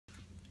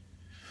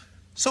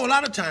So a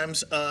lot of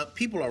times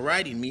people are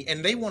writing me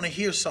and they want to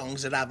hear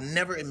songs that I've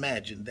never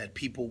imagined that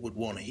people would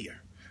want to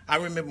hear. I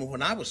remember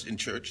when I was in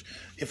church,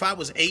 if I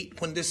was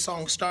 8 when this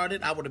song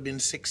started, I would have been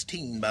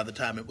 16 by the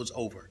time it was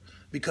over,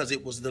 because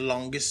it was the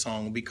longest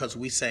song, because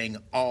we sang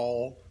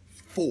all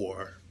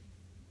 4,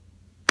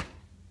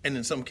 and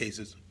in some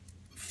cases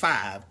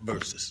 5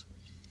 verses.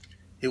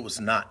 It was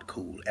not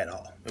cool at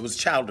all. It was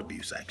child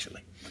abuse,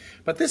 actually.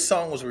 But this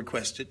song was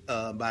requested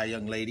by a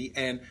young lady,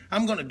 and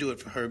I'm going to do it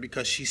for her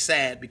because she's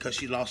sad because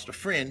she lost a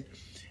friend.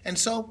 And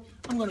so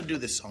I'm going to do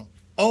this song.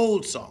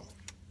 Old song,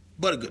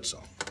 but a good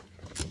song.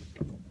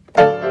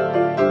 And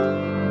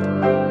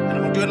I'm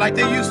going to do it like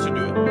they used to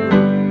do it.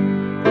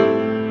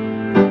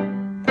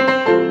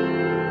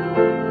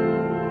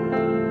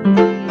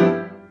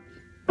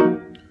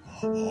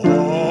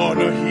 On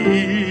a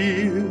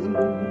hill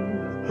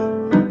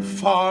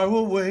far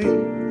away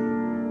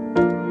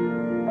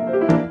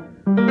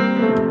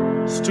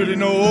stood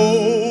an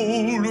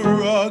old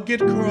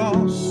rugged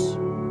cross,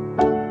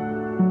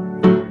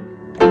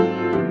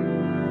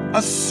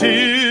 a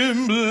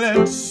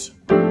semblance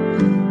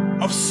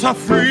of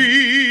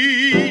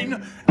suffering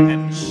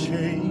and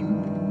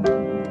shame.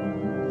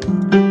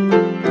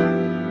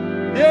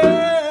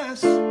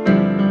 Yes,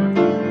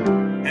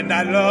 and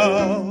I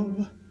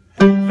love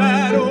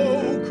that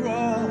old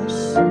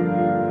cross,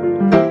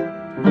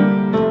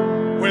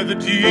 where the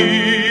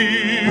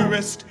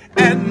dearest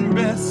and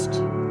best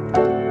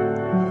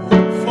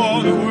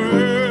for the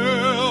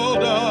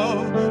world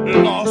of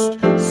lost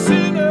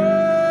sinners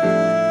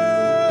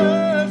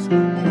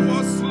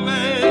was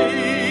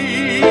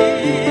slain.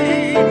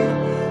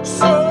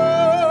 So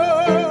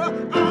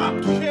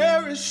I'll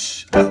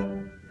cherish the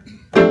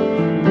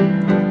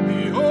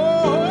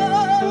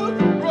old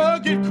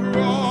rugged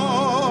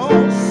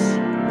cross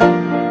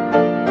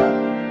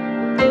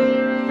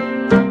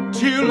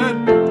till at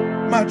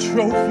my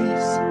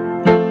trophies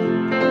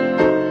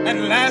and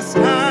last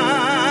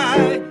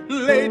I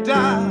lay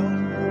down,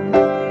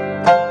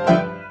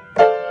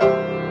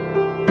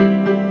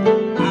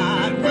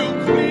 I will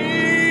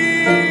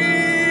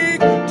cling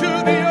to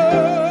the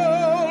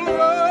old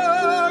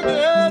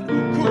rugged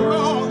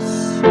cross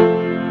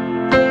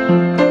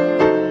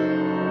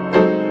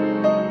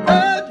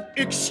and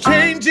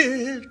exchange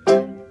it,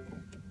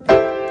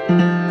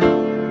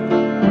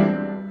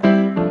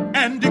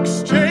 and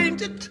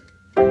exchange it,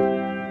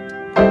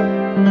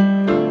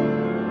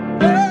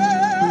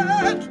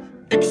 and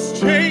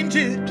exchange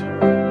it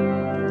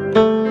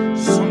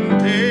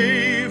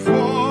someday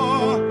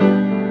for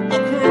a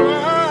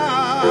crown.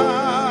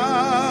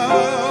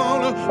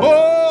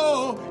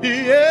 Oh,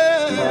 yes.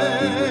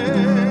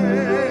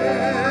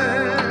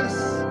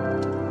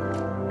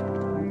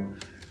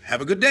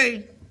 Have a good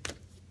day.